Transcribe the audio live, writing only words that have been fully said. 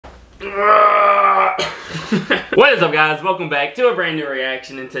What is up, guys? Welcome back to a brand new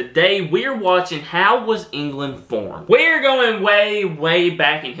reaction, and today we're watching How Was England Formed. We're going way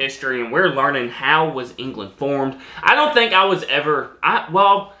back in history, and we're learning how was England formed. I don't think I was ever, I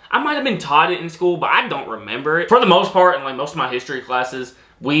might have been taught it in school, but I don't remember it. For the most part, in like most of my history classes,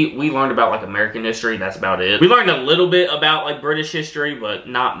 we learned about like American history. That's about it. We learned a little bit about like British history, but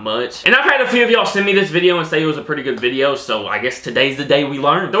not much. And I've had a few of y'all send me this video and say it was a pretty good video, so I guess today's the day we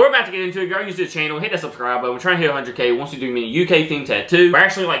learn. So we're about to get into it. If you're new to the channel, hit that subscribe button. We're trying to hit 100K. Once we do me a UK themed tattoo, we're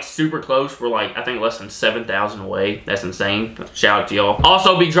actually like super close. We're like, I think less than 7,000 away. That's insane. Shout out to y'all.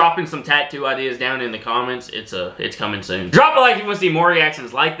 Also be dropping some tattoo ideas down in the comments. It's coming soon. Drop a like if you want to see more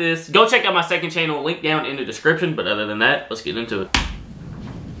reactions like this. Go check out my second channel, link down in the description. But other than that, let's get into it.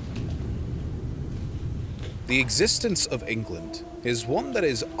 The existence of England is one that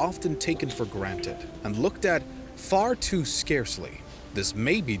is often taken for granted and looked at far too scarcely. This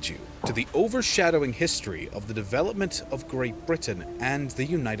may be due to the overshadowing history of the development of Great Britain and the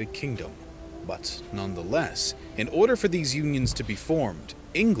United Kingdom. But nonetheless, in order for these unions to be formed,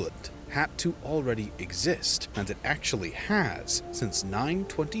 England had to already exist, and it actually has since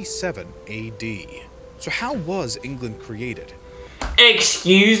 927 AD. So how was England created?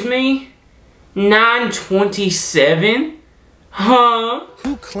 Excuse me? 927? Huh?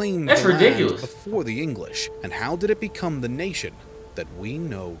 Who claimed That's the land ridiculous. before the English, and how did it become the nation that we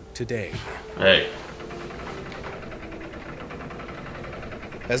know today? Hey.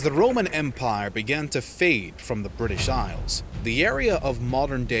 As the Roman Empire began to fade from the British Isles, the area of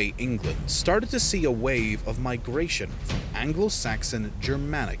modern-day England started to see a wave of migration from Anglo-Saxon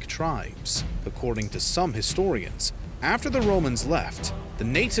Germanic tribes. According to some historians, after the Romans left, the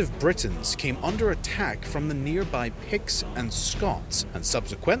native Britons came under attack from the nearby Picts and Scots, and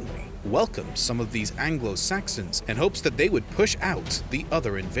subsequently welcomed some of these Anglo-Saxons in hopes that they would push out the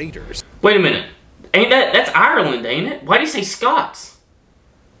other invaders. Wait a minute. That's Ireland, ain't it? Why do you say Scots?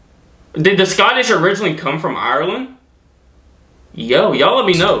 Did the Scottish originally come from Ireland? Yo, y'all let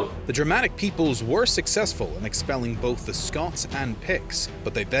me know. The Germanic peoples were successful in expelling both the Scots and Picts,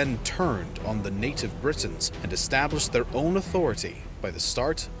 but they then turned on the native Britons and established their own authority by the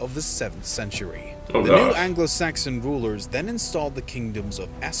start of the 7th century. The new Anglo-Saxon rulers then installed the kingdoms of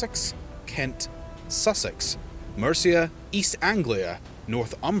Essex, Kent, Sussex, Mercia, East Anglia,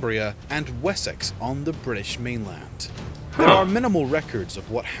 Northumbria, and Wessex on the British mainland. There are minimal records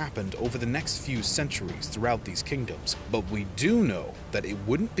of what happened over the next few centuries throughout these kingdoms, but we do know that it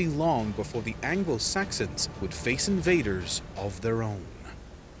wouldn't be long before the Anglo-Saxons would face invaders of their own.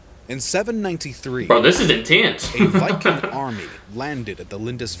 In 793, Bro, this is intense. a Viking army landed at the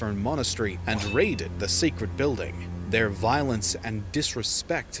Lindisfarne Monastery and raided the sacred building. Their violence and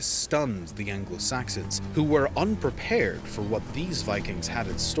disrespect stunned the Anglo-Saxons, who were unprepared for what these Vikings had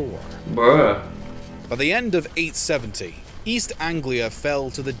in store. Bruh. By the end of 870, East Anglia fell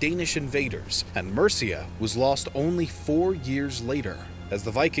to the Danish invaders, and Mercia was lost only 4 years later. As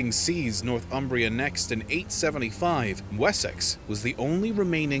the Vikings seized Northumbria next in 875, Wessex was the only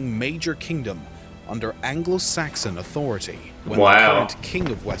remaining major kingdom under Anglo-Saxon authority. When the current king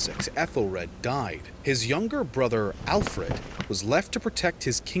of Wessex, Ethelred, died, his younger brother Alfred was left to protect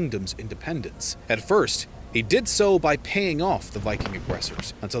his kingdom's independence. At first, he did so by paying off the Viking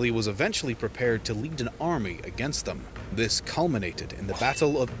aggressors, until he was eventually prepared to lead an army against them. This culminated in the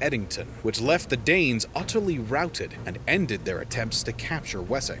Battle of Edington, which left the Danes utterly routed and ended their attempts to capture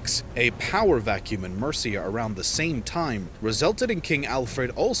Wessex. A power vacuum in Mercia around the same time resulted in King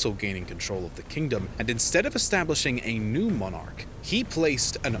Alfred also gaining control of the kingdom, and instead of establishing a new monarch, he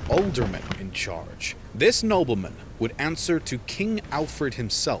placed an alderman in charge. This nobleman would answer to King Alfred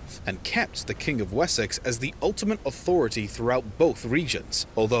himself and kept the King of Wessex as the ultimate authority throughout both regions,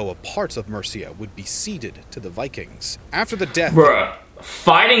 although a part of Mercia would be ceded to the Vikings. After the death... Bruh,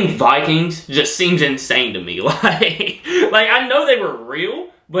 fighting Vikings just seems insane to me. Like I know they were real,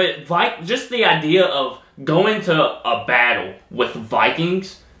 but just the idea of going to a battle with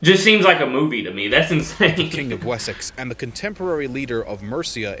Vikings just seems like a movie to me. That's insane. King of Wessex and the contemporary leader of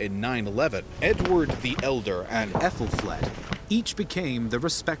Mercia in 911, Edward the Elder and Ethelfled, each became their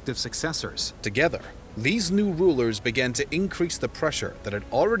respective successors. Together, these new rulers began to increase the pressure that had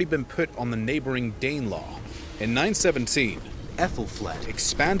already been put on the neighboring Danelaw. In 917, Ethelfled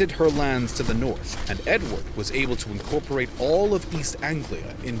expanded her lands to the north, and Edward was able to incorporate all of East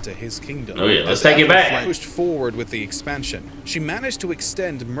Anglia into his kingdom. Oh yeah, let's take it back. As Ethelfled pushed forward with the expansion, she managed to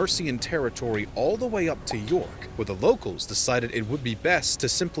extend Mercian territory all the way up to York, where the locals decided it would be best to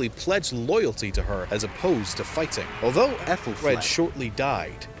simply pledge loyalty to her as opposed to fighting. Although Ethelfled shortly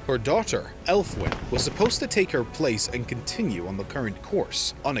died, Her daughter, Elfwin, was supposed to take her place and continue on the current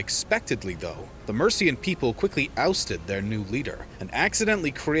course. Unexpectedly, though, the Mercian people quickly ousted their new leader and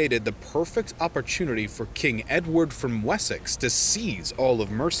accidentally created the perfect opportunity for King Edward from Wessex to seize all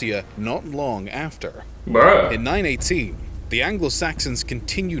of Mercia not long after. Bruh. In 918, the Anglo-Saxons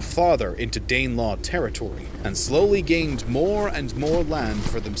continued farther into Danelaw territory and slowly gained more and more land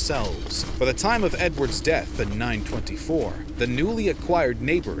for themselves. By the time of Edward's death in 924, the newly acquired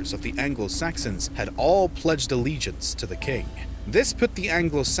neighbors of the Anglo-Saxons had all pledged allegiance to the king. This put the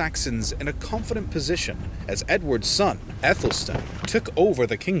Anglo-Saxons in a confident position as Edward's son, Aethelstan, took over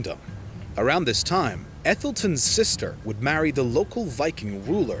the kingdom. Around this time, Etheltan's sister would marry the local Viking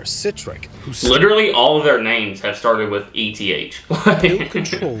ruler, Sihtric, who literally all of their names have started with ETH. still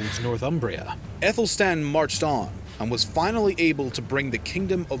controlled Northumbria. Aethelstan marched on and was finally able to bring the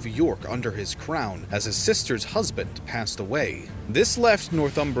kingdom of York under his crown as his sister's husband passed away. This left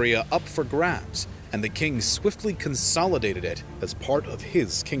Northumbria up for grabs, and the king swiftly consolidated it as part of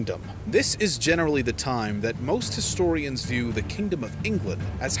his kingdom. This is generally the time that most historians view the Kingdom of England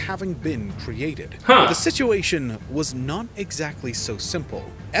as having been created. But the situation was not exactly so simple.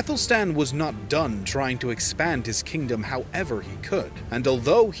 Aethelstan was not done trying to expand his kingdom however he could, and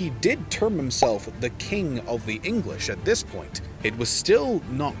although he did term himself the King of the English at this point, it was still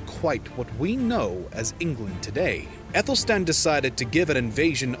not quite what we know as England today. Aethelstan decided to give an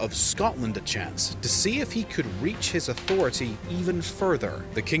invasion of Scotland a chance to see if he could reach his authority even further.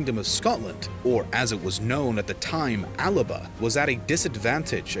 The Kingdom of Scotland, or as it was known at the time, Alba, was at a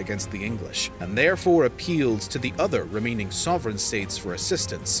disadvantage against the English, and therefore appealed to the other remaining sovereign states for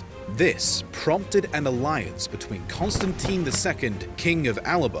assistance. This prompted an alliance between Constantine II, King of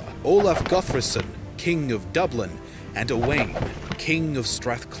Alba, Olaf Guthrum, King of Dublin, and Owain, King of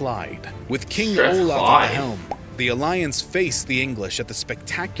Strathclyde. With King Olaf at the helm, the alliance faced the English at the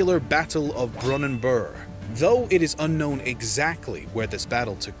spectacular Battle of Brunanburh. Though it is unknown exactly where this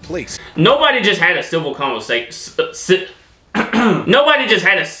battle took place. Nobody just had a civil conversation. Nobody just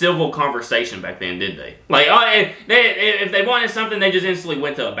had a civil conversation back then, did they? Like, if they wanted something, they just instantly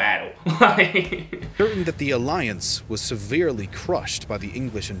went to a battle. Certain that the alliance was severely crushed by the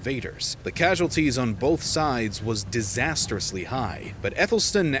English invaders. The casualties on both sides was disastrously high, but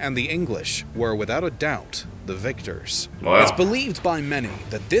Aethelstan and the English were without a doubt the victors. Wow. It's believed by many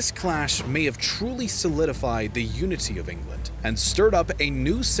that this clash may have truly solidified the unity of England and stirred up a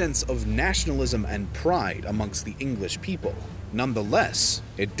new sense of nationalism and pride amongst the English people. Nonetheless,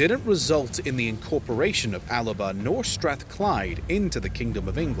 it didn't result in the incorporation of Alba nor Strathclyde into the Kingdom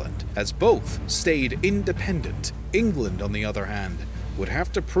of England, as both stayed independent. England, on the other hand, would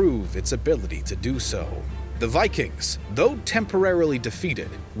have to prove its ability to do so. The Vikings, though temporarily defeated,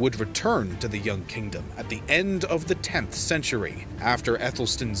 would return to the young kingdom at the end of the 10th century. After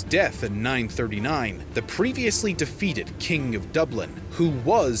Ethelstan's death in 939, the previously defeated King of Dublin, who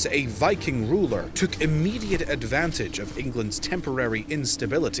was a Viking ruler, took immediate advantage of England's temporary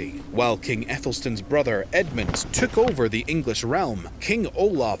instability. While King Ethelstan's brother Edmund took over the English realm, King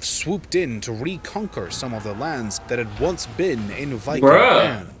Olaf swooped in to reconquer some of the lands that had once been in Viking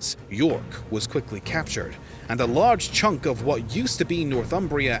hands. York was quickly captured, and a large chunk of what used to be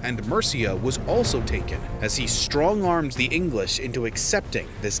Northumbria and Mercia was also taken, as he strong-armed the English into accepting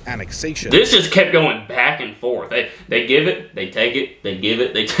this annexation. This just kept going back and forth. They give it, they take it, they give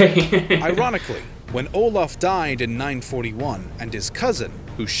it, they take it. Ironically, when Olaf died in 941 and his cousin,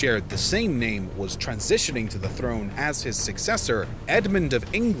 who shared the same name, was transitioning to the throne as his successor, Edmund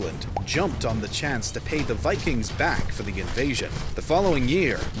of England jumped on the chance to pay the Vikings back for the invasion. The following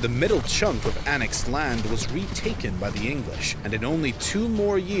year, the middle chunk of annexed land was retaken by the English, and in only 2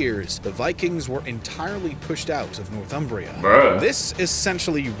 more years, the Vikings were entirely pushed out of Northumbria. This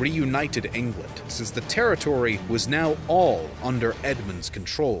essentially reunited England, since the territory was now all under Edmund's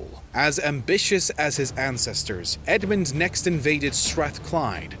control. As ambitious as his ancestors, Edmund next invaded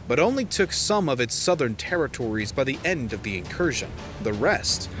Strathclyde, but only took some of its southern territories by the end of the incursion. The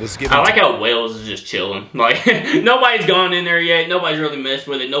rest was given I like how Wales is just chilling. Like, nobody's gone in there yet, nobody's really messed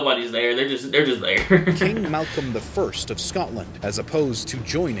with it, nobody's there, they're just there. King Malcolm I of Scotland, as opposed to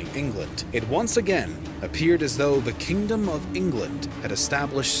joining England. It once again appeared as though the Kingdom of England had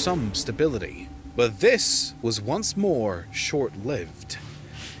established some stability. But this was once more short-lived.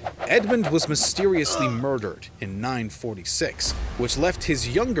 Edmund was mysteriously murdered in 946, which left his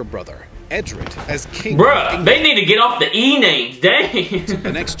younger brother, Edred, as king of England. They need to get off the E names, dang!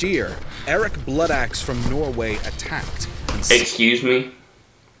 The next year, Eric Bloodaxe from Norway attacked. Excuse me?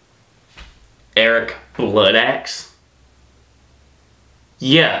 Eric Bloodaxe?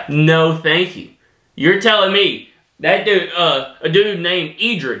 Yeah, no thank you. You're telling me that dude, a dude named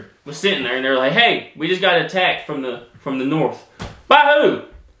Edred was sitting there, and they're like, "Hey, we just got attacked from the north." By who?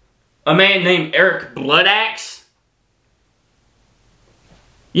 A man named Eric Bloodaxe.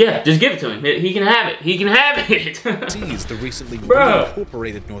 Yeah, just give it to him. He can have it. He can have it. Seized the recently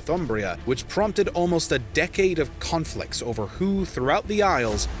reincorporated Northumbria, which prompted almost a decade of conflicts over who, throughout the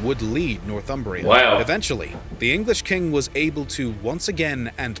Isles, would lead Northumbria. Wow. Eventually, the English king was able to once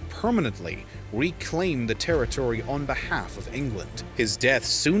again and permanently reclaim the territory on behalf of England. His death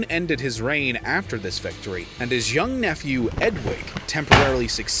soon ended his reign after this victory, and his young nephew Edwig temporarily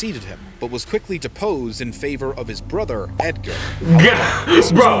succeeded him, but was quickly deposed in favor of his brother Edgar.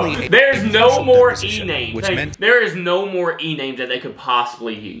 Bro, there's no more deposition, E-names. which Like, meant there is no more E-names that they could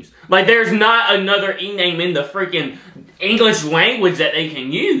possibly use. Like, there's not another E-name in the freaking English language that they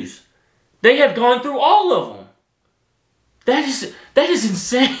can use. They have gone through all of them. That is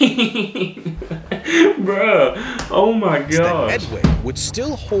insane. Bro, oh my god. Edwig would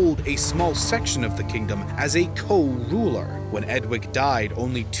still hold a small section of the kingdom as a co-ruler. When Edwig died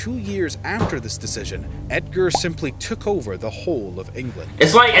only 2 years after this decision, Edgar simply took over the whole of England.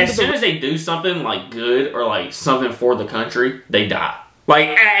 It's like, as soon as they do something like good or like something for the country, they die. Like,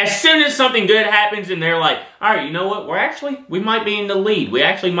 as soon as something good happens and they're like, alright, you know what, we might be in the lead. We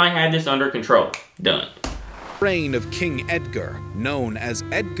actually might have this under control. Done. Reign of King Edgar, known as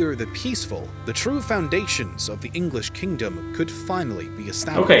Edgar the Peaceful, the true foundations of the English kingdom could finally be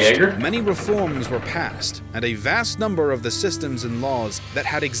established. Okay, Edgar. Many reforms were passed, and a vast number of the systems and laws that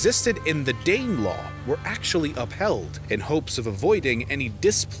had existed in the Danelaw were actually upheld, in hopes of avoiding any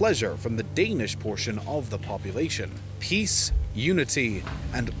displeasure from the Danish portion of the population. Peace, unity,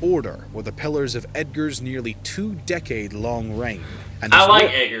 and order were the pillars of Edgar's nearly 2-decade-long reign. And I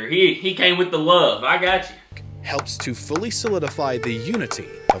like Edgar. He came with the love. I got you. Helps to fully solidify the unity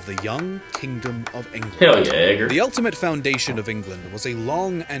of the young Kingdom of England. Hell yeah, Edgar. The ultimate foundation of England was a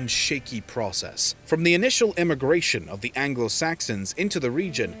long and shaky process. From the initial immigration of the Anglo-Saxons into the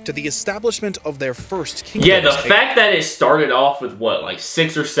region to the establishment of their first kingdom. Yeah, the fact that it started off with, what, like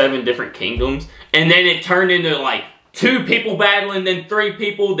 6 or 7 different kingdoms, and then it turned into, like, 2 people battling, then 3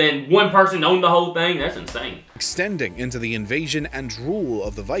 people, then 1 person owned the whole thing, that's insane. Extending into the invasion and rule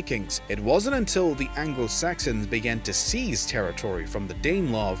of the Vikings, it wasn't until the Anglo-Saxons began to seize territory from the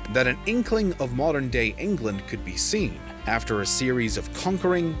Danelaw that an inkling of modern-day England could be seen. After a series of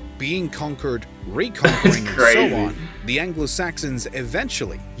conquering, being conquered, reconquering, and so on, the Anglo-Saxons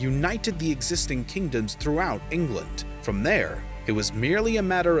eventually united the existing kingdoms throughout England. From there, it was merely a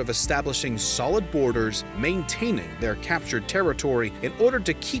matter of establishing solid borders, maintaining their captured territory in order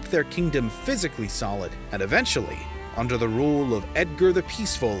to keep their kingdom physically solid, and eventually, under the rule of Edgar the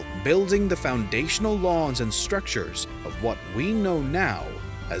Peaceful, building the foundational laws and structures of what we know now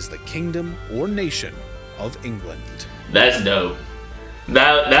as the Kingdom or Nation of England. That's dope.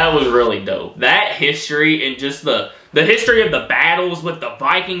 That was really dope. That history and just the history of the battles with the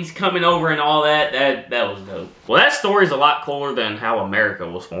Vikings coming over and all that was dope. Well, that story's a lot cooler than how America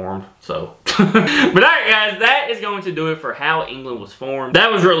was formed, so. But alright guys, that is going to do it for how England was formed.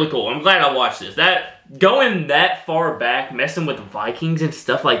 That was really cool. I'm glad I watched this. Going that far back, messing with the Vikings and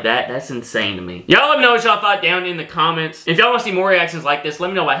stuff like that, that's insane to me. Y'all let me know what y'all thought down in the comments. If y'all want to see more reactions like this, let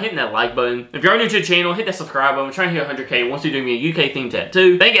me know by hitting that like button. If you're new to the channel, hit that subscribe button. We're trying to hit 100K. Once we do me a UK themed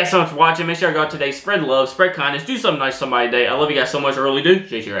tattoo. Thank you guys so much for watching. Make sure y'all go out today, spread love, spread kindness, do something nice for somebody today. I love you guys so much, I really do.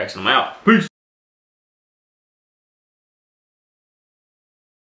 JC Reaction, I'm out. Peace.